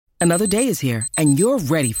Another day is here, and you're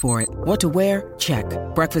ready for it. What to wear? Check.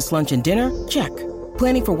 Breakfast, lunch, and dinner? Check.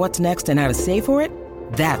 Planning for what's next and how to save for it?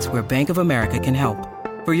 That's where Bank of America can help.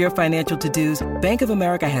 For your financial to-dos, Bank of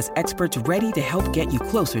America has experts ready to help get you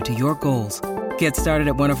closer to your goals. Get started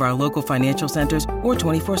at one of our local financial centers or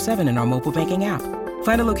 24/7 in our mobile banking app.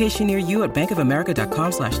 Find a location near you at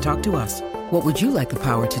bankofamerica.com/talktous. What would you like the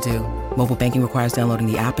power to do? Mobile banking requires downloading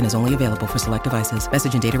the app and is only available for select devices.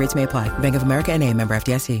 Message and data rates may apply. Bank of America N.A., member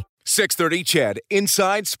FDIC. 630 CHED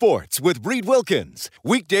Inside Sports with Reed Wilkins.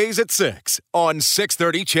 Weekdays at 6 on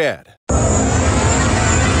 630 CHED.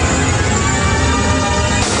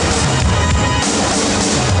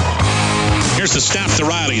 Here's the snap to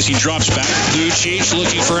Riley as he drops back. Lucic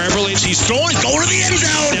looking for Eberle. He's throwing, going to the end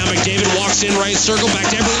zone. Now McDavid walks in right circle, back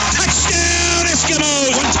to Eberle. Touchdown,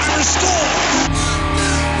 Eskimos! One-timer score!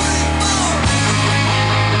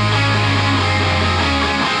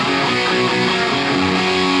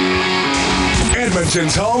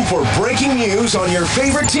 Edmonton's home for breaking news on your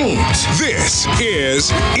favorite teams. This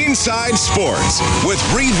is Inside Sports with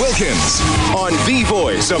Reed Wilkins on the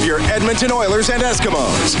voice of your Edmonton Oilers and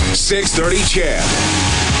Eskimos. 630 CHED.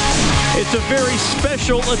 It's a very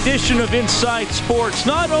special edition of Inside Sports.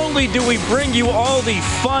 Not only do we bring you all the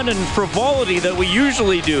fun and frivolity that we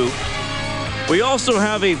usually do, we also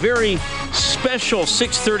have a very special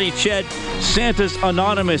 630 CHED Santa's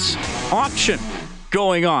Anonymous auction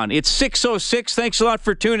going on. It's 6:06. Thanks a lot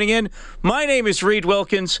for tuning in. My name is Reed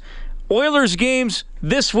Wilkins. Oilers games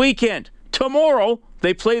this weekend. Tomorrow,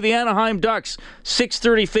 they play the Anaheim Ducks.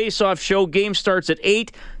 6:30 face-off show. Game starts at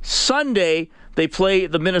 8. Sunday, they play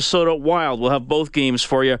the Minnesota Wild. We'll have both games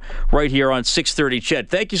for you right here on 630 CHED.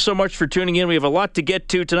 Thank you so much for tuning in. We have a lot to get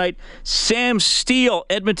to tonight. Sam Steele,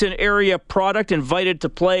 Edmonton area product, invited to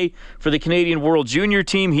play for the Canadian World Junior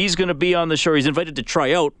team. He's going to be on the show. He's invited to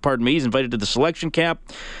try out, He's invited to the selection camp.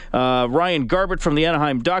 Ryan Garbett from the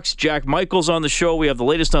Anaheim Ducks. Jack Michaels on the show. We have the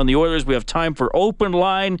latest on the Oilers. We have time for open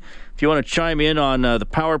line. If you want to chime in on the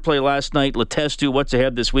power play last night, Letestu, what's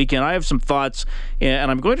ahead this weekend, I have some thoughts, and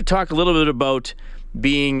I'm going to talk a little bit about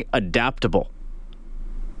being adaptable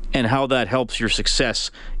and how that helps your success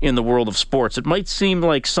in the world of sports. It might seem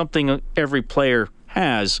like something every player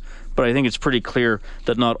has, but I think it's pretty clear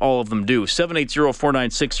that not all of them do.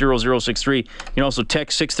 780-496-0063. You can also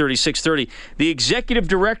text 630-630. The executive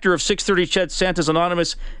director of 630 CHED Santa's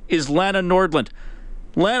Anonymous is Lana Nordland.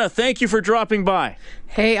 Lana, thank you for dropping by.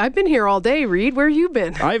 Hey, I've been here all day, Reed. Where you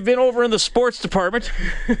been? I've been over in the sports department.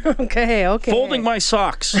 Okay. Folding my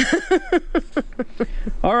socks.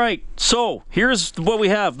 All right, so here's what we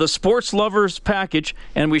have. The Sports Lovers Package,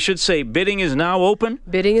 and we should say bidding is now open.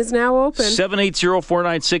 Bidding is now open.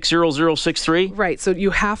 780-496-0063. Right, so you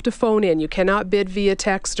have to phone in. You cannot bid via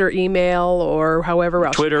text or email or however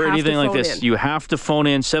else. Twitter, anything like this. You have to phone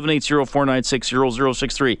in,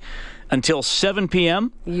 780-496-0063. Until 7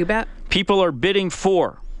 p.m. You bet. People are bidding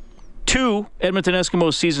for 2 Edmonton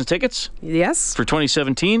Eskimos season tickets. Yes. For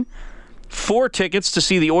 2017. 4 tickets to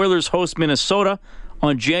see the Oilers host Minnesota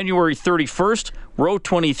on January 31st, row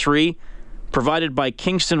 23, provided by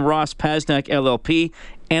Kingston Ross Pasnak LLP,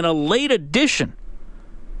 and a late edition,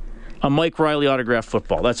 a Mike Riley autographed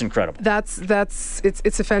football. That's incredible.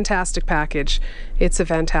 It's a fantastic package. It's a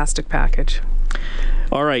fantastic package.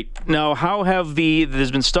 All right. Now,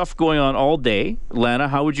 there's been stuff going on all day. Lana,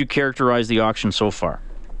 how would you characterize the auction so far?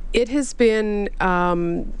 It has been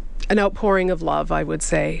an outpouring of love, I would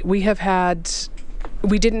say. We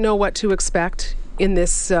didn't know what to expect in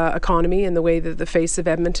this economy and the way that the face of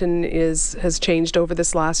Edmonton has changed over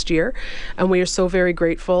this last year. And we are so very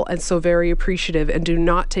grateful and so very appreciative and do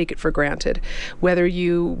not take it for granted. Whether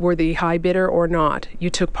you were the high bidder or not,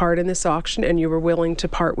 you took part in this auction and you were willing to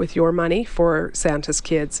part with your money for Santa's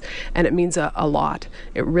kids. And it means a lot.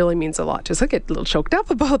 It really means a lot. Just I get a little choked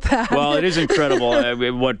up about that. Well, it is incredible how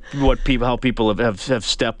people have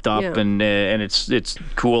stepped up, yeah. and it's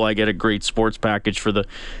cool. I get a great sports package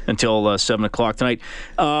until 7 o'clock tonight.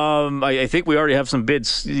 I think we already have some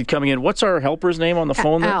bids coming in. What's our helper's name on the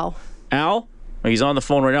phone? Al. Al? He's on the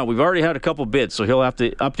phone right now. We've already had a couple bids, so he'll have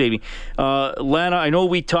to update me. Lana, I know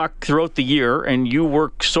we talk throughout the year, and you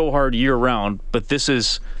work so hard year-round, but this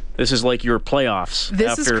is like your playoffs.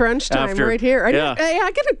 This is crunch time right here.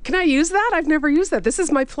 Can I use that? I've never used that. This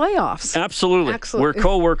is my playoffs. Absolutely. We're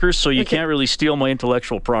co-workers, so you can't really steal my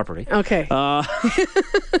intellectual property. Okay.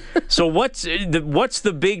 So what's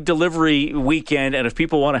the big delivery weekend, and if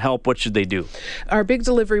people want to help, what should they do? Our big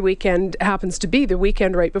delivery weekend happens to be the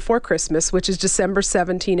weekend right before Christmas, which is December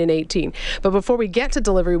 17 and 18. But before we get to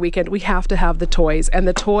delivery weekend, we have to have the toys, and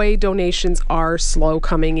the toy donations are slow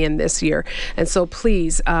coming in this year. And so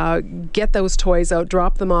please, get those toys out,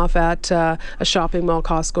 drop them off at a shopping mall,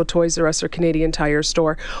 Costco, Toys R Us, or Canadian Tire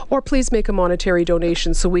store, or please make a monetary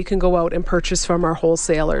donation so we can go out and purchase from our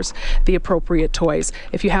wholesalers the appropriate toys.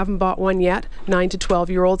 If you haven't bought one yet, 9 to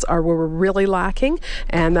 12-year-olds are where we're really lacking,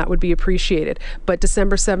 and that would be appreciated. But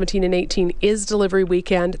December 17 and 18 is delivery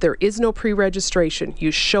weekend. There is no pre-registration.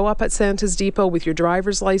 You show up at Santa's Depot with your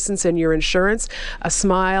driver's license and your insurance, a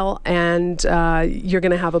smile, and you're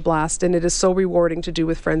going to have a blast. And it is so rewarding to do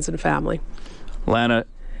with friends and family. Lana,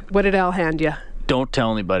 what did Al hand you? Don't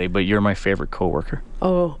tell anybody, but you're my favorite coworker.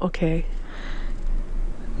 Oh, okay.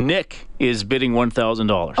 Nick is bidding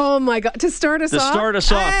 $1,000. Oh my God! To start us off? To start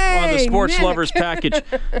us off on the Sports Nick. Lovers package.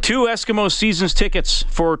 2 Eskimo Seasons tickets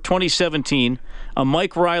for 2017, a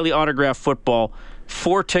Mike Riley autographed football,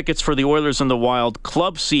 4 tickets for the Oilers and the Wild,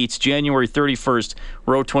 club seats January 31st,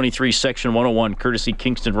 row 23, section 101, courtesy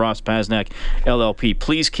Kingston Ross Pasnak, LLP.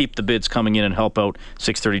 Please keep the bids coming in and help out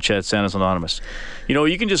 630 Chad Santa's Anonymous. You know,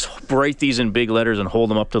 you can just write these in big letters and hold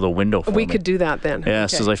them up to the window for me. We could do that then.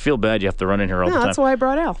 Yes, because I feel bad you have to run in here all the time. That's why I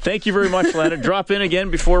brought Al. Thank you very much, Lana. Drop in again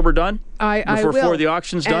before we're done. I will. Before the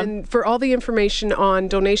auction's done. And for all the information on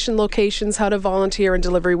donation locations, how to volunteer and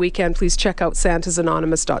delivery weekend, please check out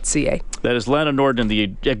santasanonymous.ca. That is Lana Norden,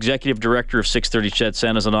 the Executive Director of 630 Ched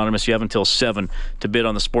Santa's Anonymous. You have until 7 to bid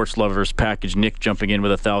on the Sports Lovers package. Nick jumping in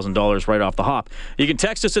with $1,000 right off the hop. You can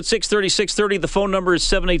text us at 630-630. The phone number is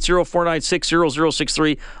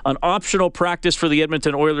 780-496-0063. An optional practice for the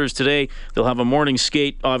Edmonton Oilers today. They'll have a morning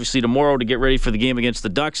skate, obviously, tomorrow to get ready for the game against the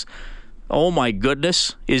Ducks. Oh, my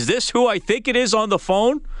goodness. Is this who I think it is on the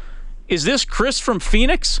phone? Is this Chris from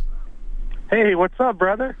Phoenix? Hey, what's up,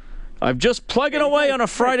 brother? I'm just plugging away on a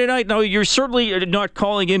Friday night. Now, you're certainly not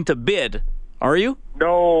calling in to bid, are you?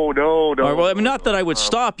 No. Well, I mean, not that I would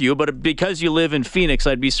stop you, but because you live in Phoenix,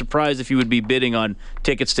 I'd be surprised if you would be bidding on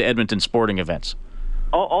tickets to Edmonton sporting events.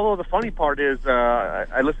 Although the funny part is,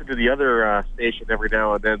 I listen to the other station every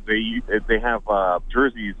now and then. They have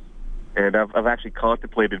jerseys, and I've actually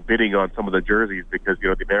contemplated bidding on some of the jerseys because, you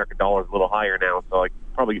know, the American dollar is a little higher now, so I can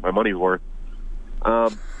probably get my money's worth.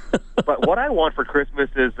 But what I want for Christmas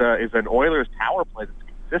is an Oilers power play that's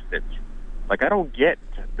consistent. Like, I don't get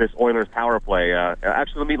this Oilers power play.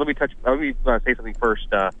 Actually, let me say something first.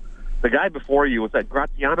 The guy before you, was that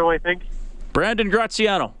Graziano, I think? Brandon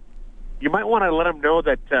Graziano. You might want to let him know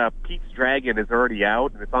that Pete's Dragon is already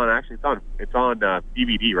out, and it's on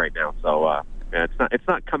DVD right now. So it's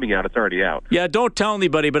not coming out; it's already out. Yeah, don't tell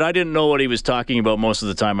anybody. But I didn't know what he was talking about most of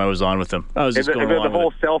the time I was on with him. I was just going along with it. The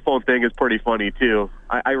whole cell phone thing is pretty funny too.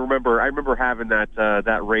 I remember having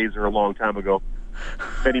that Razor a long time ago,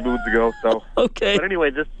 many moons ago. So okay. But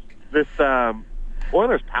anyway, this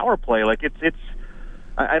Oilers power play, like it's.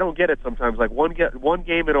 I don't get it sometimes. Like one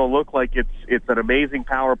game, it'll look like it's an amazing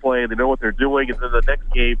power play and they know what they're doing, and then the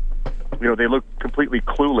next game, you know, they look completely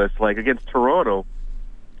clueless. Like against Toronto,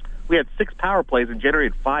 we had 6 power plays and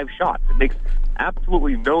generated 5 shots. It makes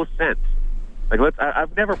absolutely no sense. Like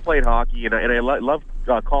I've never played hockey, and I love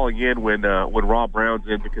calling in when Rob Brown's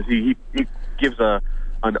in because he gives an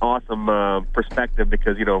awesome perspective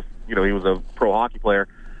because you know he was a pro hockey player.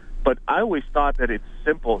 But I always thought that it's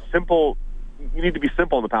simple. You need to be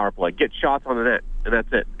simple in the power play. Get shots on the net, and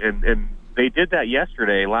that's it. And they did that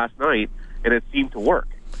last night, and it seemed to work.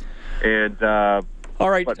 And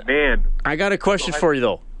all right, but man, I got a question for you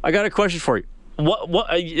though.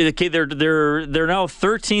 What? Okay, they're now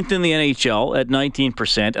 13th in the NHL at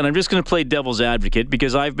 19%, and I'm just going to play devil's advocate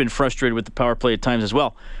because I've been frustrated with the power play at times as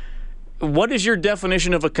well. What is your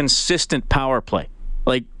definition of a consistent power play?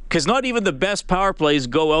 Like, because not even the best power plays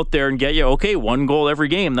go out there and get you, okay, 1 goal every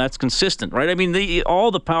game. That's consistent, right? I mean,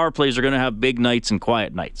 all the power plays are going to have big nights and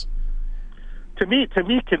quiet nights. To me,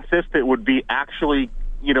 consistent would be actually,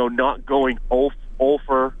 not going 0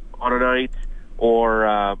 for on a night,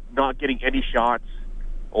 or not getting any shots,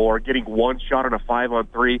 or getting 1 shot on a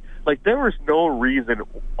 5-on-3. Like, there is no reason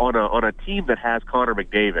on a team that has Connor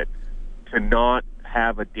McDavid to not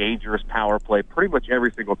have a dangerous power play pretty much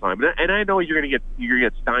every single time. And I know you're gonna get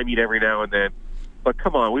stymied every now and then, but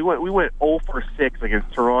come on, we went 0 for 6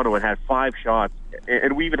 against Toronto and had 5 shots,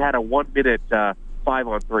 and we even had a 1-minute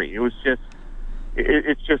 5-on-3. It was just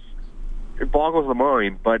it boggles the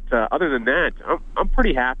mind. But other than that, I'm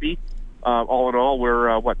pretty happy. All in all,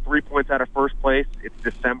 we're 3 points out of first place. It's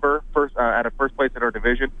December, out of first place in our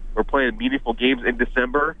division. We're playing meaningful games in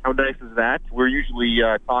December. How nice is that? We're usually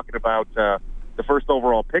talking about the first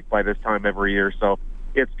overall pick by this time every year, so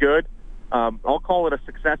it's good. I'll call it a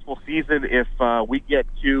successful season if we get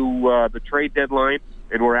to the trade deadline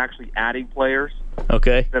and we're actually adding players,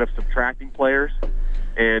 okay, instead of subtracting players.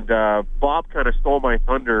 And Bob kind of stole my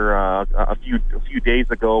thunder a few days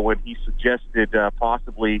ago when he suggested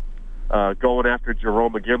possibly going after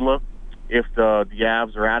Jarome Iginla if the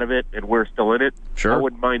Avs are out of it and we're still in it. Sure. I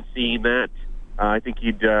wouldn't mind seeing that. I think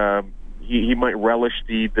he might relish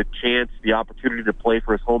the chance, the opportunity to play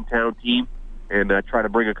for his hometown team and try to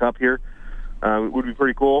bring a cup here. It would be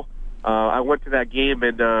pretty cool. I went to that game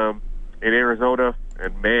in Arizona,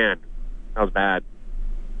 and man, that was bad.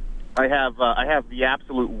 I have the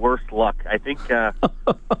absolute worst luck. I think the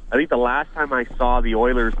last time I saw the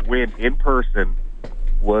Oilers win in person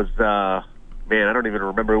was I don't even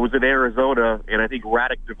remember. It was in Arizona, and I think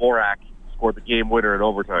Radek Dvorak scored the game winner in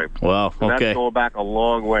overtime. Wow, so okay. That's going back a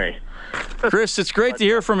long way. Chris, it's great to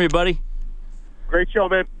hear from you, buddy. Great show,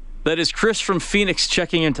 man. That is Chris from Phoenix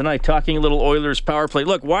checking in tonight, talking a little Oilers power play.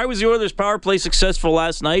 Look, why was the Oilers power play successful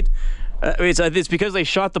last night? It's because they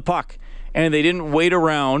shot the puck, and they didn't wait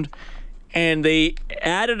around, and they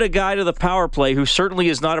added a guy to the power play who certainly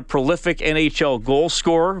is not a prolific NHL goal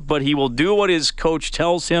scorer, but he will do what his coach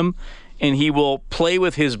tells him, and he will play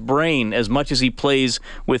with his brain as much as he plays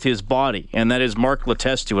with his body, and that is Mark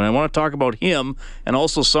Letestu. And I want to talk about him and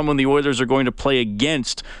also someone the Oilers are going to play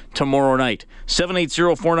against tomorrow night.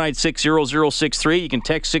 780-496-0063. You can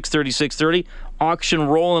text 630-630. Auction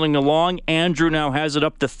rolling along. Andrew now has it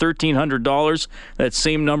up to $1,300. That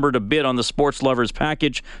same number to bid on the Sports Lovers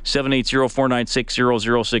package,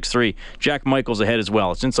 780-496-0063. Jack Michaels ahead as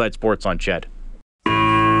well. It's Inside Sports on Ched.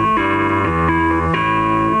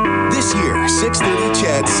 This year, 630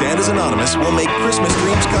 Ched Santa's Anonymous will make Christmas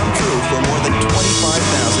dreams come true for more than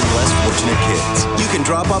 25,000 less fortunate kids. You can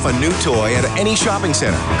drop off a new toy at any shopping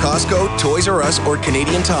center, Costco, Toys R Us, or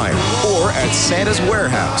Canadian Tire, or at Santa's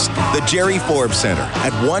Warehouse, the Jerry Forbes Center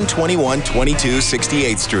at 12122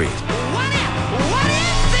 68th Street.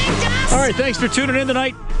 All right, thanks for tuning in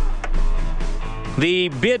tonight. The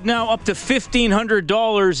bid now up to $1,500.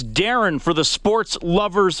 Darren for the Sports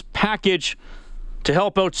Lovers package. To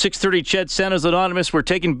help out 630 Ched Santa's Anonymous, we're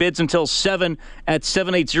taking bids until 7 at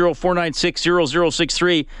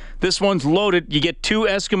 780-496-0063. This one's loaded. You get 2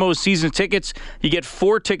 Eskimos season tickets. You get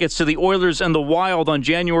 4 tickets to the Oilers and the Wild on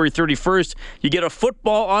January 31st. You get a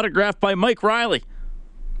football autograph by Mike Riley.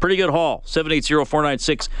 Pretty good haul.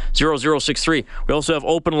 780-496-0063. We also have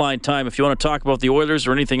open line time if you want to talk about the Oilers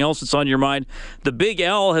or anything else that's on your mind. The Big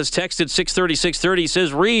L has texted 630-630. He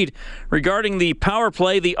says, Reed, regarding the power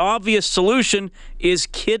play, the obvious solution is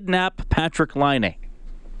kidnap Patrik Laine.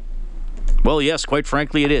 Well, yes, quite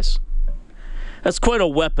frankly, it is. That's quite a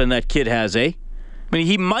weapon that kid has, eh? I mean,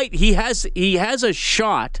 he has a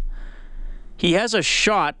shot. He has a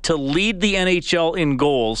shot to lead the NHL in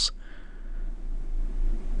goals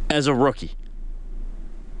as a rookie.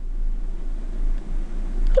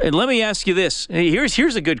 And let me ask you this.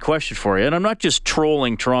 Here's a good question for you, and I'm not just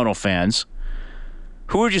trolling Toronto fans.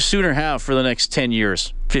 Who would you sooner have for the next 10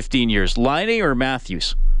 years, 15 years, Laine or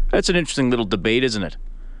Matthews? That's an interesting little debate, isn't it?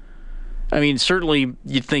 I mean, certainly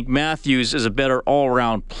you'd think Matthews is a better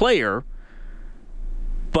all-around player,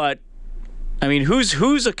 but, I mean,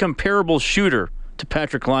 who's a comparable shooter to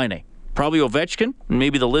Patrik Laine? Probably Ovechkin, and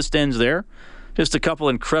maybe the list ends there. Just a couple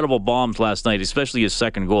incredible bombs last night, especially his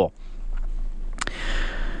second goal.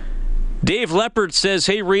 Dave Leppard says,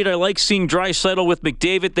 hey, Reed, I like seeing Draisaitl with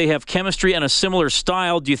McDavid. They have chemistry and a similar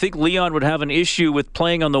style. Do you think Leon would have an issue with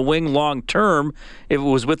playing on the wing long term if it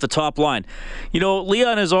was with the top line? You know,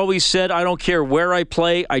 Leon has always said, I don't care where I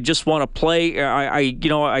play. I just want to play.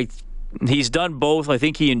 He's done both. I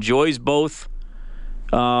think he enjoys both.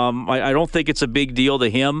 I don't think it's a big deal to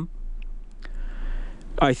him.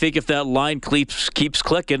 I think if that line keeps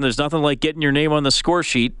clicking, there's nothing like getting your name on the score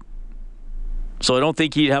sheet. So I don't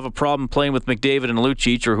think he'd have a problem playing with McDavid and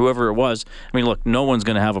Lucic or whoever it was. I mean, look, no one's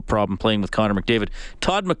going to have a problem playing with Connor McDavid.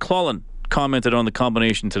 Todd McClellan commented on the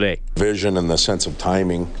combination today. Vision and the sense of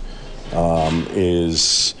timing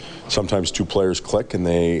is sometimes two players click and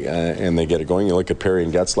they get it going. You look at Perry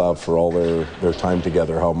and Getzlaf for all their time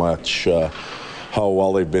together, how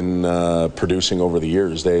well they've been producing over the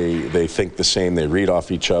years. They think the same. They read off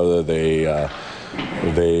each other. They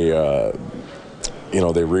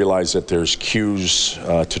realize that there's cues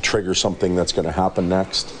to trigger something that's going to happen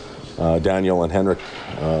next. Daniel and Henrik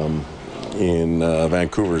in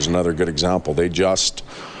Vancouver is another good example. They just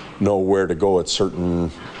know where to go at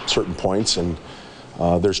certain points, and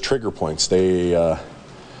there's trigger points.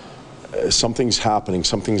 Something's happening,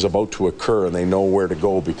 something's about to occur, and they know where to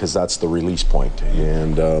go because that's the release point.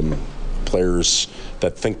 And players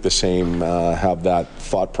that think the same have that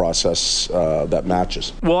thought process that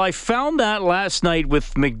matches. Well, I found that last night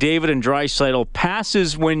with McDavid and Draisaitl,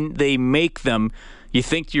 passes when they make them you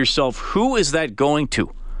think to yourself, who is that going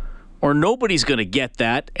to? Or nobody's going to get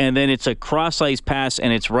that, and then it's a cross-ice pass,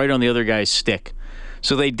 and it's right on the other guy's stick.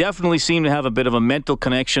 So they definitely seem to have a bit of a mental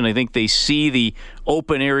connection. I think they see the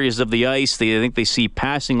open areas of the ice. I think they see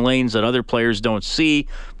passing lanes that other players don't see.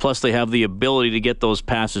 Plus, they have the ability to get those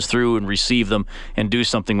passes through and receive them and do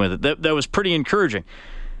something with it. That was pretty encouraging.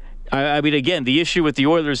 I mean, again, the issue with the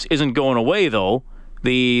Oilers isn't going away, though.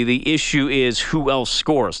 The issue is who else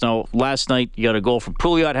scores. Now, last night you got a goal from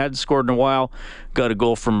Pouliot, hadn't scored in a while. Got a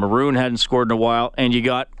goal from Maroon, hadn't scored in a while. And you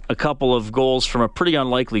got a couple of goals from a pretty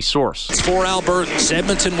unlikely source. It's for Albertans.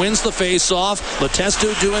 Edmonton wins the face-off.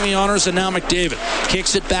 Letestu doing the honors, and now McDavid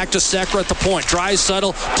kicks it back to Sekera at the point.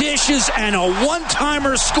 Draisaitl dishes, and a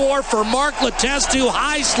one-timer score for Mark Letestu.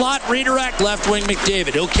 High slot redirect, left wing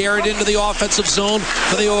McDavid. He'll carry it into the offensive zone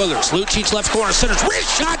for the Oilers. Lucic left corner, centers,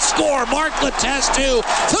 wrist shot, score. Mark Letestu,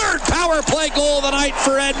 third power play goal of the night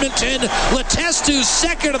for Edmonton. Letestu's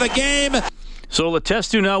second of the game. So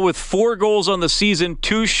Letestu now with 4 goals on the season,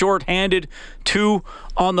 2 shorthanded, 2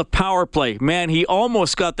 on the power play. Man, he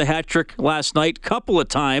almost got the hat trick last night, couple of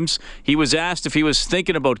times. He was asked if he was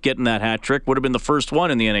thinking about getting that hat trick. Would have been the first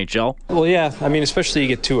one in the NHL. Well, yeah. I mean, especially you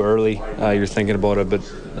get too early, you're thinking about it. But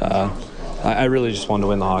I really just wanted to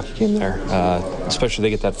win the hockey game there. Especially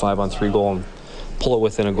they get that 5-on-3 goal and pull it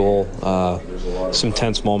within a goal. Some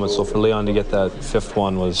tense moments. So for Leon to get that 5th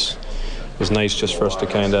one was nice, just for us to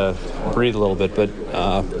kind of breathe a little bit. But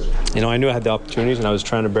I knew I had the opportunities, and I was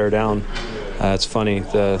trying to bear down. It's funny,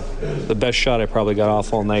 the best shot I probably got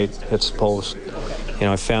off all night hits the post.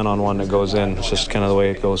 I fan on one that goes in. It's just kind of the way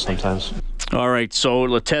it goes sometimes. All right, so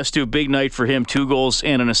Letestu, big night for him. 2 goals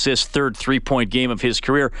and an assist, third 3-point game of his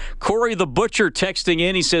career. Corey the Butcher texting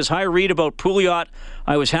in. He says, "Hi, Reed, about Pouliot.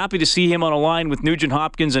 I was happy to see him on a line with Nugent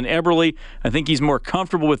Hopkins and Eberle. I think he's more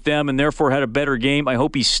comfortable with them and therefore had a better game. I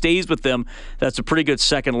hope he stays with them. That's a pretty good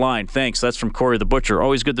second line." Thanks. That's from Corey the Butcher.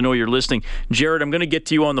 Always good to know you're listening. Jared, I'm going to get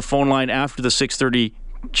to you on the phone line after the 6:30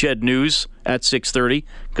 Ched News at 6:30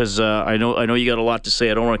 because I know you got a lot to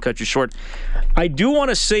say. I don't want to cut you short. I do want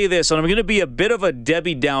to say this, and I'm going to be a bit of a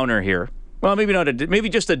Debbie Downer here. Well, maybe not. Maybe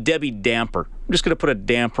just a Debbie Damper. I'm just going to put a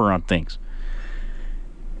damper on things.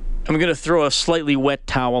 I'm going to throw a slightly wet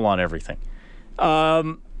towel on everything. That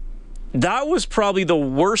was probably the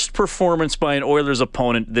worst performance by an Oilers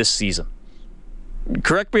opponent this season.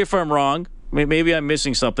 Correct me if I'm wrong. Maybe I'm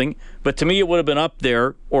missing something, but to me it would have been up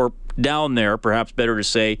there or down there, perhaps better to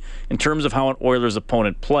say, in terms of how an Oilers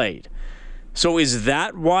opponent played. So is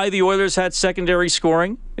that why the Oilers had secondary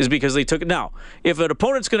scoring? Is because they took it? Now, if an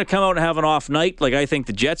opponent's going to come out and have an off night, like I think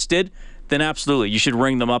the Jets did, then absolutely, you should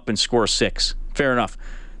ring them up and score 6. Fair enough.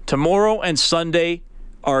 Tomorrow and Sunday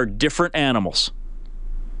are different animals.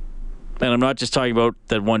 And I'm not just talking about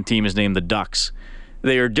that one team is named the Ducks.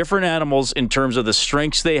 They are different animals in terms of the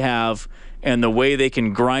strengths they have and the way they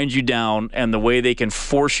can grind you down and the way they can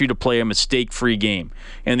force you to play a mistake-free game.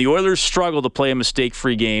 And the Oilers struggle to play a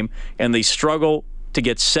mistake-free game, and they struggle to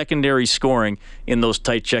get secondary scoring in those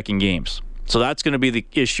tight checking games. So that's going to be the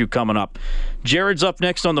issue coming up. Jared's up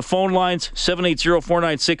next on the phone lines,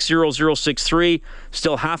 780-496-0063.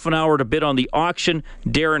 Still half an hour to bid on the auction.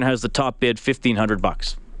 Darren has the top bid,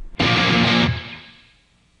 $1,500.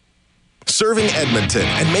 Serving Edmonton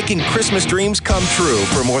and making Christmas dreams come true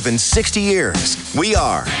for more than 60 years. We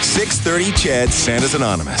are 630 Ched Santa's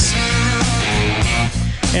Anonymous.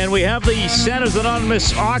 And we have the Santa's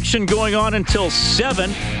Anonymous auction going on until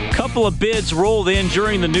 7. Couple of bids rolled in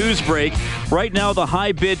during the news break. Right now, the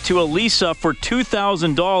high bid to Elisa for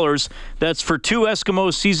 $2,000. That's for 2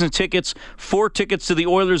 Eskimos season tickets, 4 tickets to the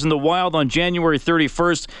Oilers in the Wild on January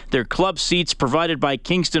 31st. Their club seats provided by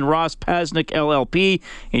Kingston Ross Pasnick LLP.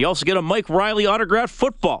 And you also get a Mike Riley autographed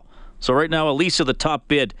football. So right now, Elisa, the top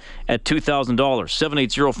bid at $2,000.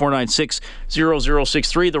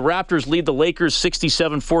 780-496-0063. The Raptors lead the Lakers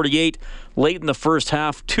 67-48 late in the first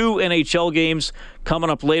half. 2 NHL games coming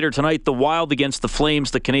up later tonight. The Wild against the Flames.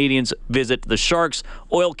 The Canadians visit the Sharks.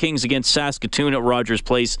 Oil Kings against Saskatoon at Rogers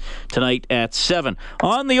Place tonight at 7.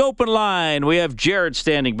 On the open line, we have Jared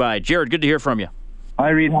standing by. Jared, good to hear from you. Hi,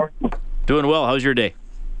 Reed. How are you? Doing well. How's your day?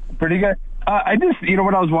 Pretty good. I just,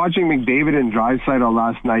 when I was watching McDavid and Draisaitl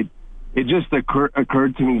last night, it just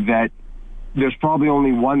occurred to me that there's probably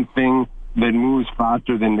only one thing that moves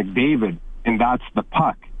faster than McDavid, and that's the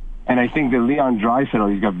puck. And I think that Leon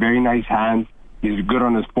Draisaitl, he's got very nice hands. He's good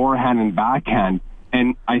on his forehand and backhand.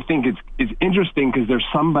 And I think it's interesting because there's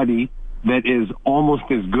somebody that is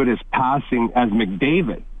almost as good as passing as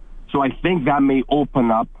McDavid. So I think that may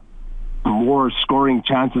open up more scoring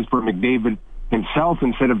chances for McDavid himself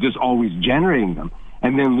instead of just always generating them.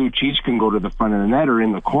 and then Lucic can go to the front of the net or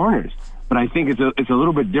in the corners. But I think it's a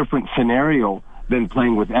little bit different scenario than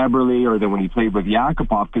playing with Eberle or than when he played with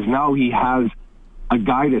Yakupov, because now he has a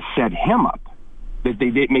guy to set him up that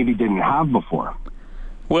they maybe didn't have before.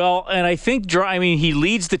 Well, and I think, he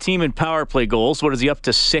leads the team in power play goals. What is he, up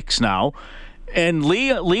to 6 now? And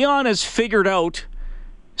Leon has figured out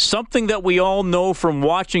something that we all know from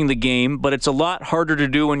watching the game, but it's a lot harder to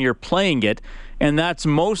do when you're playing it, and that's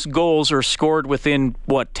most goals are scored within,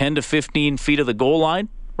 10 to 15 feet of the goal line,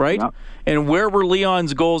 right? Yep. And where were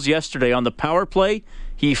Leon's goals yesterday? On the power play,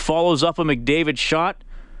 he follows up a McDavid shot,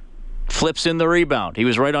 flips in the rebound. He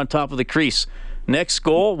was right on top of the crease. Next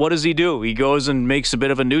goal, what does he do? He goes and makes a bit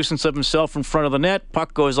of a nuisance of himself in front of the net.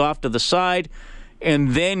 Puck goes off to the side,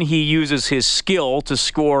 and then he uses his skill to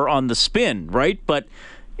score on the spin, right? But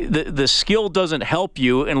the skill doesn't help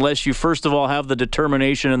you unless you, first of all, have the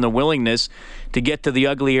determination and the willingness to get to the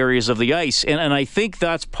ugly areas of the ice. And I think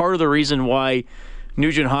that's part of the reason why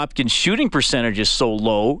Nugent Hopkins' shooting percentage is so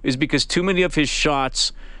low, is because too many of his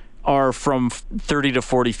shots are from 30 to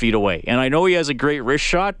 40 feet away. And I know he has a great wrist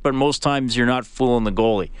shot, but most times you're not fooling the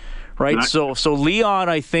goalie, right? So Leon,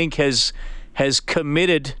 I think, has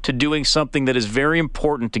committed to doing something that is very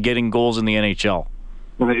important to getting goals in the NHL.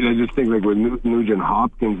 And I just think, like, with Nugent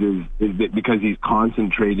Hopkins is that because he's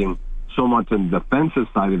concentrating so much on the defensive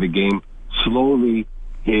side of the game, slowly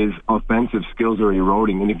his offensive skills are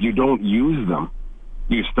eroding. And if you don't use them,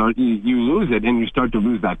 you lose it, and you start to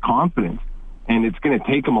lose that confidence. And it's going to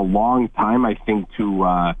take him a long time, I think,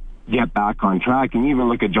 to get back on track. And even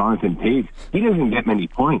look at Jonathan Toews. He doesn't get many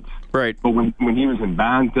points. Right. But when he was in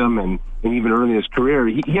Bantam and even early in his career,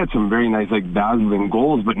 he had some very nice, dazzling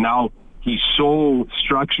goals. But now he's so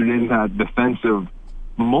structured in that defensive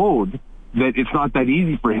mode that it's not that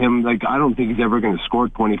easy for him. I don't think he's ever going to score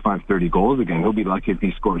 25, 30 goals again. He'll be lucky if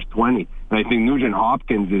he scores 20. And I think Nugent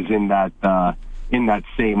Hopkins is in that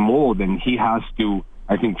same mold, and he has to,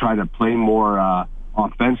 I think, try to play more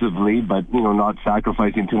offensively, but not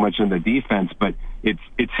sacrificing too much in the defense. But it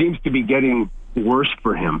seems to be getting worse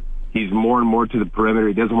for him. He's more and more to the perimeter.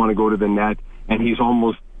 He doesn't want to go to the net, and he's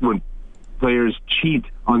almost, when players cheat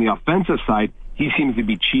on the offensive side, he seems to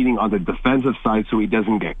be cheating on the defensive side so he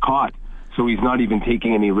doesn't get caught. So he's not even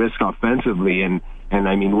taking any risk offensively. And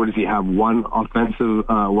I mean, what does he have? One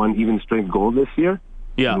even strength goal this year?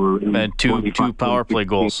 Yeah, and two power play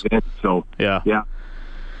goals. So yeah.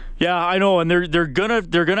 Yeah, I know, and they're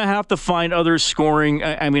gonna have to find other scoring.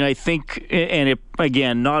 I think, and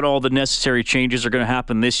again, not all the necessary changes are going to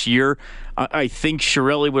happen this year. I think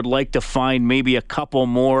Chiarelli would like to find maybe a couple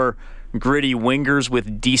more gritty wingers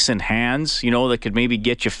with decent hands, that could maybe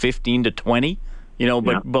get you 15 to 20,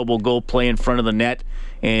 but will go play in front of the net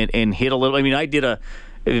and hit a little. I mean,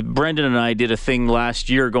 Brendan and I did a thing last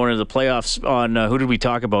year going into the playoffs on who did we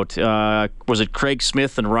talk about? Was it Craig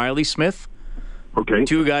Smith and Riley Smith? Okay.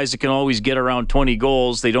 Two guys that can always get around 20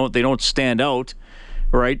 goals. They don't stand out,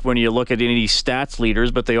 right, when you look at any stats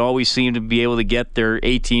leaders, but they always seem to be able to get their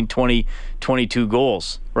 18, 20, 22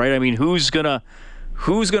 goals, right? I mean, who's gonna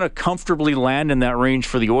comfortably land in that range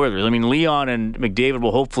for the Oilers? I mean, Leon and McDavid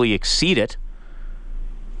will hopefully exceed it.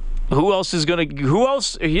 Who else?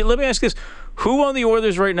 Let me ask this. Who on the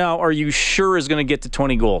Oilers right now are you sure is going to get to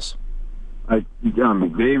 20 goals?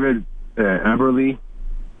 McDavid, Eberle.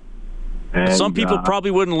 And, some people probably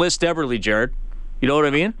wouldn't list Eberle, Jared. You know what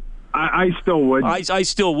I mean? I still would. I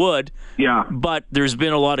still would. Yeah. But there's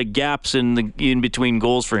been a lot of gaps in between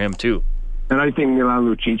goals for him too. And I think Milan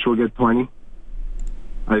Lucic will get 20.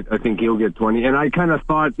 I think he'll get 20. And I kind of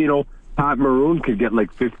thought, Pat Maroon could get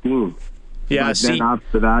 15. Yeah. But then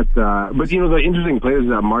after that, but the interesting player is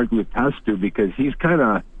that Mark Letestu, because he's kind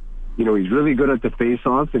of, he's really good at the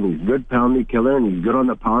face-offs, and he's a good penalty killer, and he's good on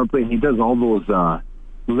the power play. He does all those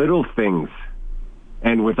little things,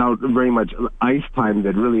 and without very much ice time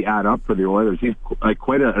that really add up for the Oilers. He's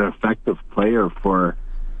quite an effective player for,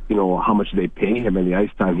 how much they pay him and the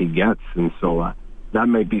ice time he gets. And so that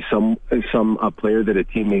might be some player that a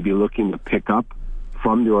team may be looking to pick up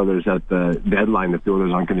from the Oilers at the deadline if the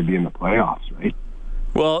Oilers aren't going to be in the playoffs, right?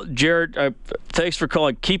 Well, Jared, thanks for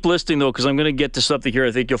calling. Keep listening, though, because I'm going to get to something here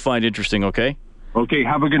I think you'll find interesting, okay? Okay,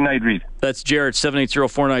 have a good night, Reed. That's Jared,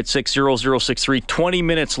 780-496-0063. 20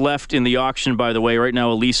 minutes left in the auction, by the way. Right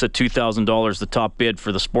now, Elisa, $2,000, the top bid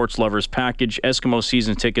for the Sports Lovers package. Eskimo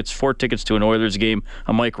season tickets, 4 tickets to an Oilers game,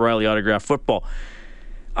 a Mike Riley autographed football.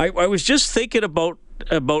 I was just thinking about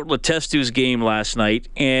Letestu's game last night,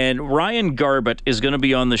 and Ryan Garbutt is going to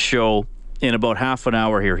be on the show in about half an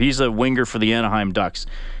hour here. He's a winger for the Anaheim Ducks.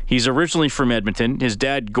 He's originally from Edmonton. His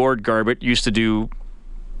dad, Gord Garbutt, used to do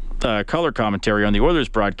color commentary on the Oilers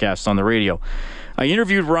broadcast on the radio. I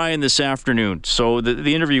interviewed Ryan this afternoon, so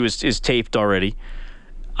the interview is taped already.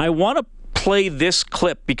 I want to play this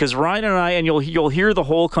clip because Ryan and you'll hear the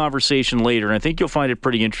whole conversation later, and I think you'll find it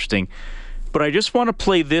pretty interesting. But I just want to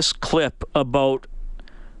play this clip about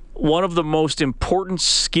one of the most important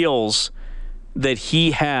skills that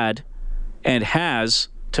he had and has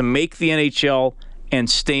to make the NHL and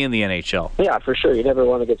stay in the NHL. Yeah, for sure. You never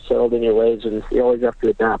want to get settled in your ways, and you always have to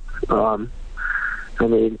adapt. I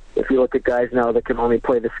mean, if you look at guys now that can only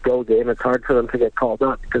play the skill game, it's hard for them to get called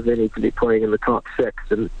up because they need to be playing in the top 6,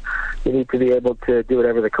 and you need to be able to do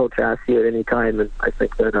whatever the coach asks you at any time, and I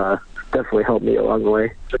think that definitely helped me along the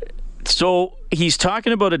way. So he's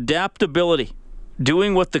talking about adaptability,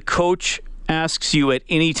 doing what the coach asks you at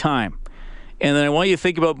any time. And then I want you to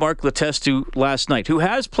think about Mark Letestu last night, who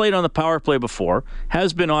has played on the power play before,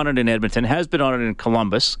 has been on it in Edmonton, has been on it in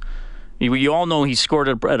Columbus. You all know he scored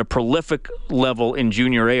at a prolific level in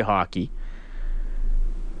Junior A hockey.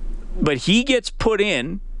 But he gets put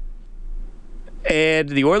in, and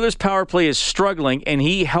the Oilers' power play is struggling, and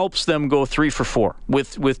he helps them go 3 for 4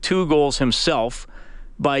 with 2 goals himself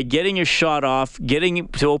by getting a shot off, getting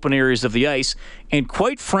to open areas of the ice, and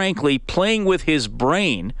quite frankly, playing with his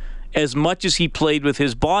brain as much as he played with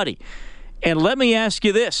his body. And let me ask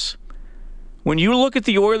you this. When you look at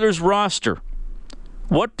the Oilers roster,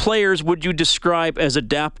 what players would you describe as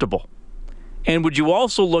adaptable? And would you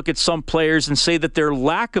also look at some players and say that their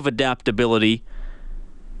lack of adaptability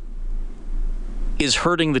is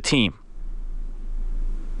hurting the team?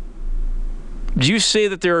 Do you say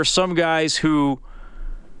that there are some guys who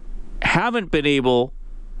haven't been able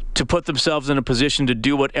to put themselves in a position to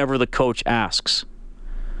do whatever the coach asks?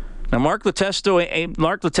 Now, Mark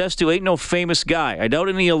Letestu ain't no famous guy. I doubt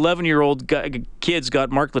any 11-year-old kids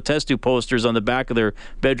got Mark Letestu posters on the back of their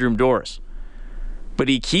bedroom doors. But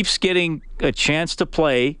he keeps getting a chance to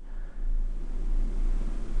play.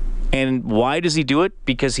 And why does he do it?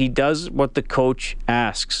 Because he does what the coach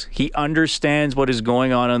asks. He understands what is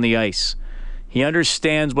going on the ice. He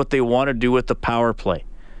understands what they want to do with the power play.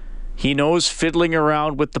 He knows fiddling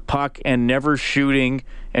around with the puck and never shooting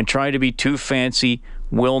and trying to be too fancy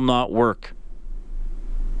will not work.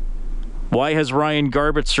 Why has Ryan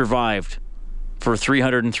Garbutt survived for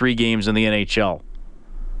 303 games in the NHL?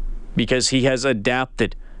 Because he has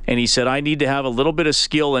adapted. And he said, I need to have a little bit of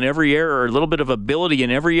skill in every area, or a little bit of ability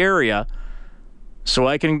in every area, so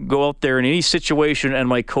I can go out there in any situation and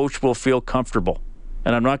my coach will feel comfortable.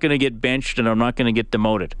 And I'm not going to get benched and I'm not going to get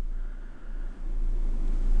demoted.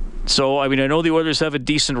 So, I mean, I know the Oilers have a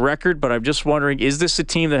decent record, but I'm just wondering, is this a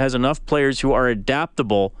team that has enough players who are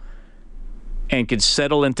adaptable and can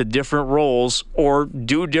settle into different roles or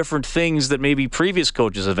do different things that maybe previous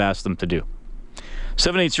coaches have asked them to do?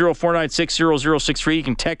 780-496-0063. You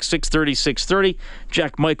can text 630-630.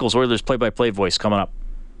 Jack Michaels, Oilers play-by-play voice, coming up.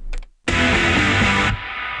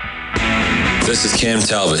 This is Cam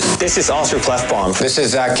Talbot. This is Oscar Clefbaum. This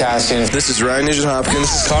is Zach Cassian. This is Ryan Nugent-Hopkins.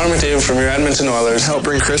 This is Connor McDavid from your Edmonton Oilers. Help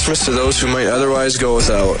bring Christmas to those who might otherwise go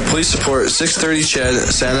without. Please support 630 CHED,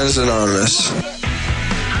 Santa's Anonymous.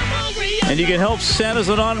 And you can help Santa's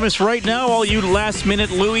Anonymous right now, all you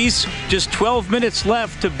last-minute Louis. Just 12 minutes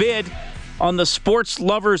left to bid on the Sports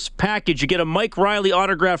Lovers package. You get a Mike Riley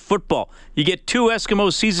autographed football. You get 2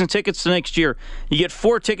 Eskimos season tickets to next year. You get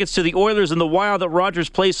 4 tickets to the Oilers and the Wild at Rogers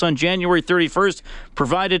Place on January 31st,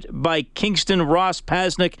 provided by Kingston Ross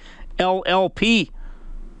Pasnick LLP.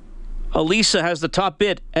 Elisa has the top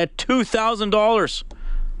bid at $2,000.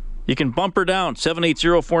 You can bump her down,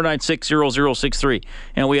 780-496-0063.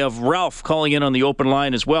 And we have Ralph calling in on the open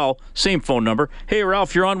line as well. Same phone number. Hey,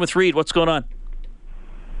 Ralph, you're on with Reed. What's going on?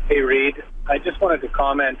 Hey, Reed. I just wanted to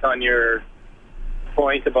comment on your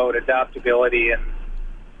point about adaptability, and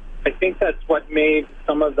I think that's what made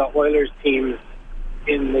some of the Oilers teams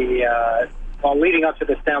in the leading up to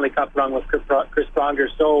the Stanley Cup run with Chris Pronger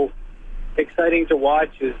so exciting to watch.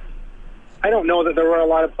 Is I don't know that there were a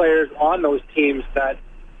lot of players on those teams that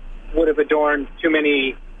would have adorned too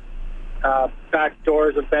many back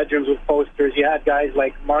doors of bedrooms with posters. You had guys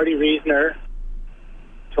like Marty Reisner,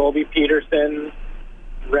 Toby Peterson,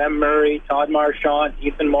 Rem Murray, Todd Marchand,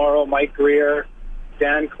 Ethan Morrow, Mike Greer,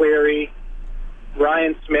 Dan Cleary,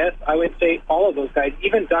 Ryan Smith. I would say all of those guys,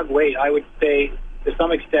 even Doug Weight, I would say to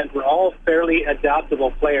some extent were all fairly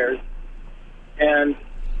adaptable players. And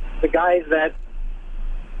the guys that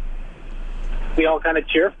we all kind of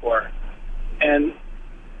cheer for. And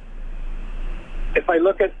if I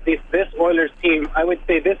look at this Oilers team, I would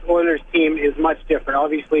say this Oilers team is much different.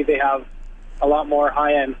 Obviously, they have a lot more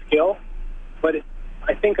high-end skill, but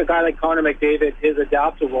I think a guy like Connor McDavid is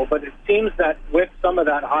adaptable, but it seems that with some of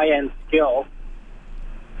that high-end skill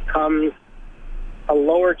comes a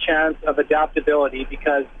lower chance of adaptability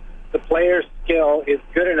because the player's skill is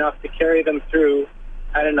good enough to carry them through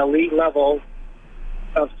at an elite level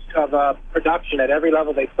of production at every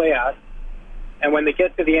level they play at. And when they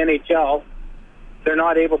get to the NHL, they're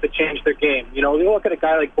not able to change their game. You know, you look at a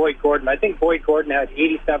guy like Boyd Gordon. I think Boyd Gordon had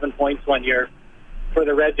 87 points one year for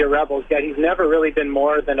the Red Deer Rebels, yet he's never really been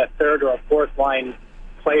more than a third or a fourth line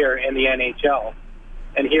player in the NHL.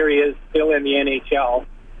 And here he is still in the NHL.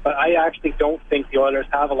 But I actually don't think the Oilers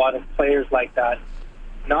have a lot of players like that,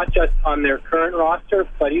 not just on their current roster,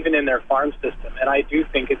 but even in their farm system. And I do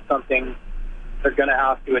think it's something they're going to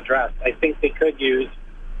have to address. I think they could use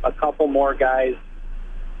a couple more guys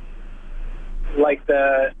like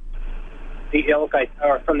the ilk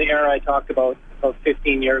or from the era I talked about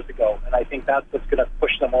 15 years ago. And I think that's what's going to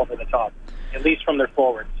push them over the top, at least from their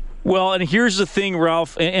forwards. Well, and here's the thing,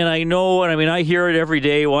 Ralph, and I know, and I mean, I hear it every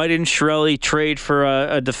day. Why didn't Chiarelli trade for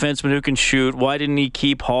a defenseman who can shoot? Why didn't he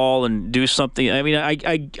keep Hall and do something? I mean,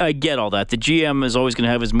 I get all that. The GM is always going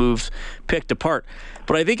to have his moves picked apart.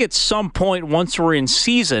 But I think at some point, once we're in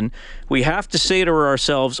season, we have to say to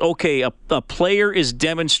ourselves, okay, a player is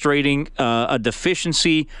demonstrating a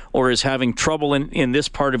deficiency or is having trouble in this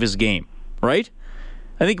part of his game, right?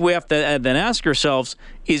 I think we have to then ask ourselves,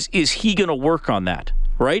 is he going to work on that?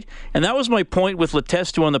 Right? And that was my point with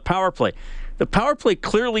Letestu on the power play. The power play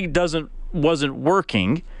clearly wasn't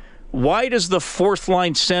working. Why does the fourth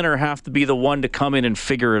line center have to be the one to come in and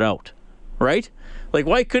figure it out? Right? Like,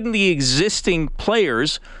 why couldn't the existing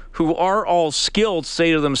players who are all skilled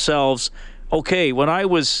say to themselves, okay, when I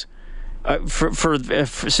was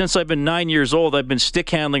since I've been 9 years old, I've been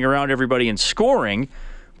stick handling around everybody and scoring,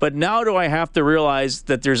 but now do I have to realize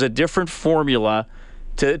that there's a different formula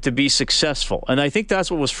to be successful? And I think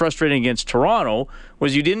that's what was frustrating against Toronto,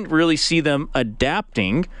 was you didn't really see them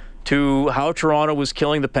adapting to how Toronto was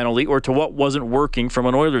killing the penalty or to what wasn't working from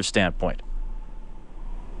an Oilers standpoint.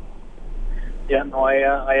 Yeah, no,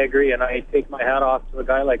 I agree, and I take my hat off to a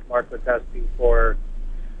guy like Mark Letestu for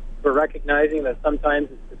recognizing that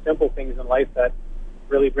sometimes it's the simple things in life that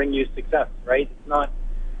really bring you success, right? It's not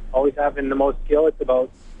always having the most skill. It's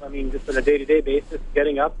about, I mean, just on a day-to-day basis,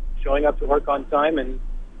 getting up, showing up to work on time, and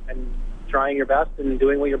trying your best and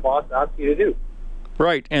doing what your boss asks you to do.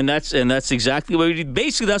 Right, and that's exactly what he did.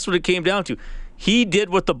 Basically, that's what it came down to. He did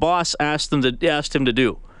what the boss asked him to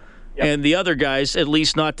do. Yep. And the other guys, at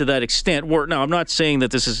least not to that extent, were. Now, I'm not saying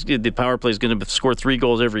that the power play is going to score 3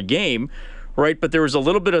 goals every game, right? But there was a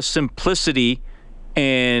little bit of simplicity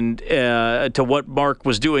and to what Mark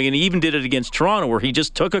was doing, and he even did it against Toronto, where he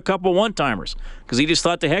just took a couple one-timers because he just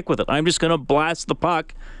thought to heck with it. I'm just going to blast the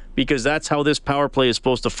puck because that's how this power play is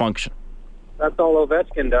supposed to function. That's all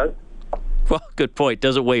Ovechkin does. Well, good point.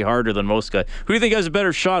 Does it way harder than most guys? Who do you think has a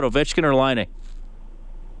better shot, Ovechkin or Laine?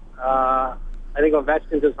 I think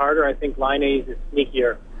Ovechkin's is harder. I think Laine's is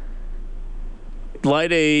sneakier.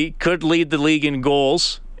 Laine could lead the league in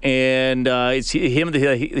goals, and it's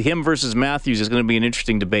him versus Matthews is going to be an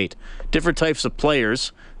interesting debate. Different types of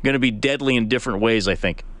players going to be deadly in different ways, I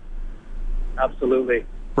think. Absolutely.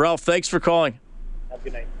 Ralph, thanks for calling. Have a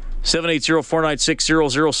good night.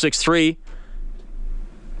 780-496-0063.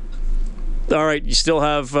 All right, you still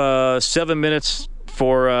have 7 minutes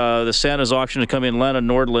for the Santa's auction to come in. Lana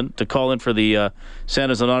Nordlund to call in for the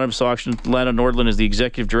Santa's Anonymous auction. Lana Nordlund is the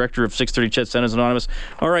executive director of 630 CHED Santa's Anonymous.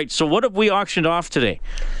 All right, so what have we auctioned off today?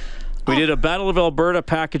 We did a Battle of Alberta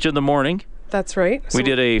package in the morning. That's right. We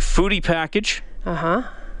did a foodie package. Uh-huh.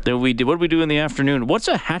 Then what did we do in the afternoon? What's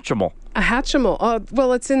a Hatchimal? A Hatchimal.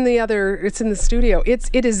 Well, it's in the studio.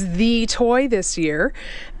 It is the toy this year,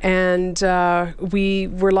 and we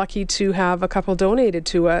were lucky to have a couple donated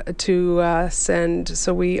to us, and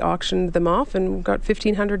so we auctioned them off and got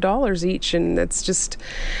 $1,500 each. And it's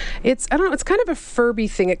I don't know. It's kind of a Furby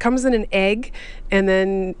thing. It comes in an egg, and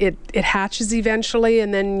then it hatches eventually,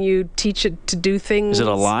 and then you teach it to do things. Is it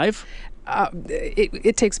alive?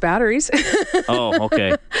 It takes batteries. Oh,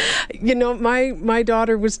 okay. You know, my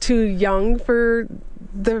daughter was too young for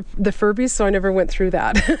the Furbies, so I never went through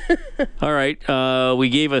that. All right. We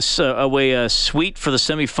gave us away a suite for the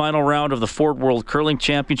semifinal round of the Fort World Curling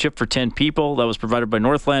Championship for 10 people. That was provided by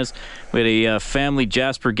Northlands. We had a family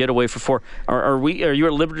Jasper getaway for 4. Are you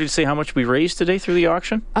at liberty to say how much we raised today through the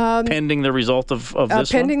auction? Pending the result of this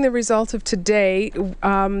pending one? the result of today,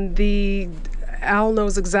 Al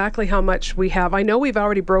knows exactly how much we have. I know we've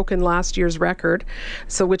already broken last year's record,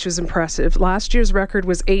 which is impressive. Last year's record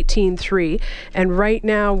was 18.3, and right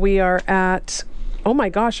now we are at, oh my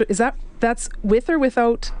gosh, that's with or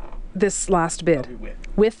without this last bid?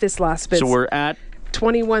 With this last bid. So we're at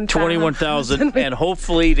 21,000. And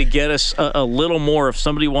hopefully to get us a little more if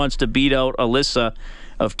somebody wants to beat out Alyssa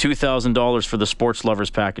of $2,000 for the Sports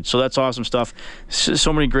Lovers package. So that's awesome stuff.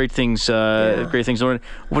 So many great things. Great things. Well,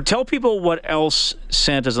 tell people what else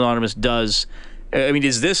Santa's Anonymous does. I mean,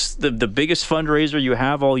 is this the biggest fundraiser you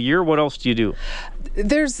have all year? What else do you do?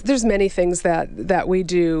 There's many things that we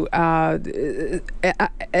do. I'll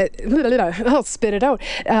spit it out.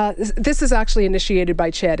 This is actually initiated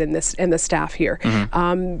by Ched and the staff here.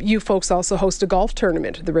 Mm-hmm. You folks also host a golf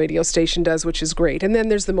tournament, the radio station does, which is great. And then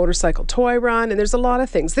there's the motorcycle toy run, and there's a lot of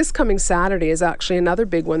things. This coming Saturday is actually another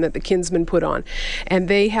big one that the Kinsmen put on. And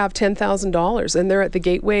they have $10,000, and they're at the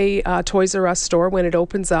Gateway Toys R Us store when it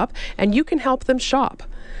opens up, and you can help them shop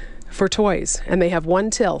for toys, and they have one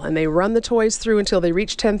till, and they run the toys through until they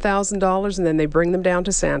reach $10,000, and then they bring them down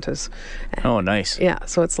to Santa's. Oh, nice. Yeah,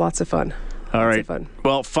 so it's lots of fun. All right.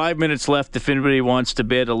 Well, 5 minutes left if anybody wants to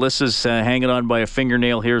bid. Alyssa's hanging on by a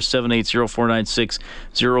fingernail here,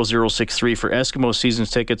 780-496-0063 for Eskimo seasons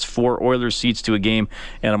tickets, 4 Oilers seats to a game,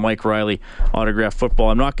 and a Mike Riley autographed football.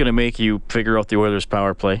 I'm not going to make you figure out the Oilers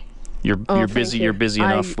power play. You're busy. You're busy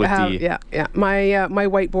enough with the. Yeah. My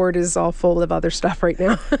whiteboard is all full of other stuff right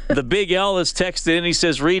now. The Big L has texted in. He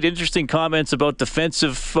says, "Reed, interesting comments about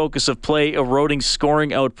defensive focus of play eroding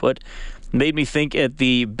scoring output. Made me think that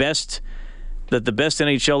the best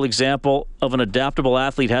NHL example of an adaptable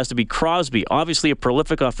athlete has to be Crosby. Obviously a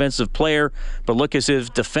prolific offensive player, but look at his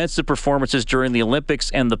defensive performances during the Olympics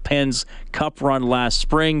and the Pens Cup run last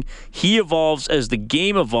spring. He evolves as the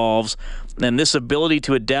game evolves, and this ability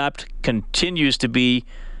to adapt continues to be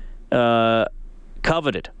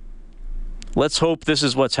coveted. Let's hope this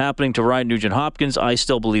is what's happening to Ryan Nugent-Hopkins. I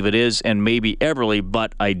still believe it is, and maybe Everly,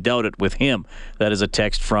 but I doubt it with him." That is a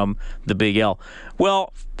text from the Big L.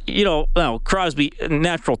 Well, now Crosby,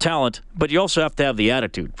 natural talent, but you also have to have the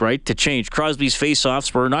attitude, right, to change. Crosby's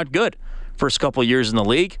face-offs were not good first couple of years in the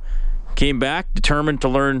league. Came back, determined to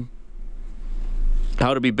learn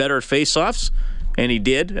how to be better at face-offs, and he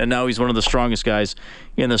did, and now he's one of the strongest guys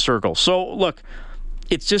in the circle. So, look,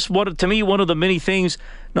 it's just one of the many things,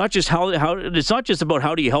 not just how it's not just about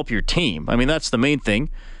how do you help your team. I mean, that's the main thing.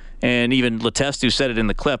 And even Letestu said it in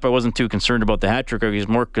the clip. I wasn't too concerned about the hat trick. I was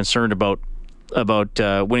more concerned about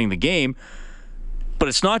winning the game. But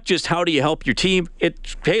it's not just how do you help your team.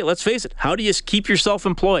 Hey, let's face it, how do you keep yourself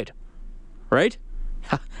employed, right?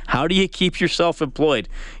 How do you keep yourself employed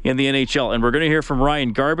in the NHL? And we're going to hear from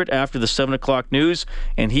Ryan Garbett after the 7 o'clock news,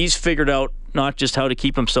 and he's figured out not just how to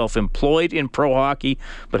keep himself employed in pro hockey,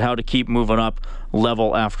 but how to keep moving up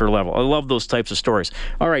level after level. I love those types of stories.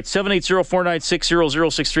 All right,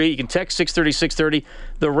 780-496-0063. You can text 630-630.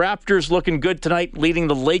 The Raptors looking good tonight, leading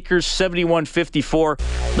the Lakers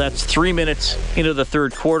 71-54. That's 3 minutes into the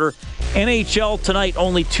third quarter. NHL tonight,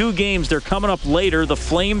 only 2 games. They're coming up later. The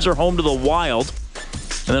Flames are home to the Wild.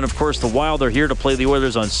 And then, of course, the Wild are here to play the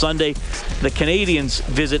Oilers on Sunday. The Canadians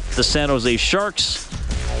visit the San Jose Sharks.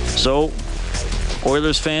 So,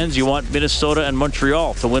 Oilers fans, you want Minnesota and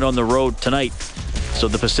Montreal to win on the road tonight, so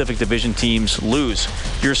the Pacific Division teams lose.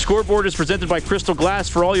 Your scoreboard is presented by Crystal Glass.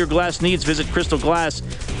 For all your glass needs, visit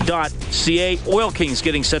crystalglass.ca. Oil Kings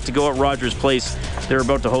getting set to go at Rogers Place. They're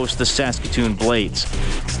about to host the Saskatoon Blades.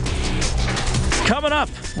 Coming up,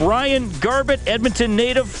 Ryan Garbett, Edmonton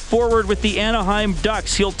native, forward with the Anaheim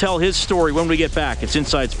Ducks. He'll tell his story when we get back. It's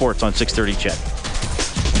Inside Sports on 630 CHED.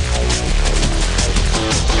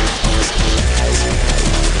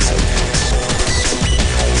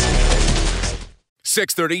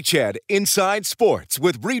 .630 CHED Inside Sports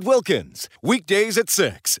with Reed Wilkins. Weekdays at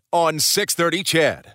 6 on 630 CHED.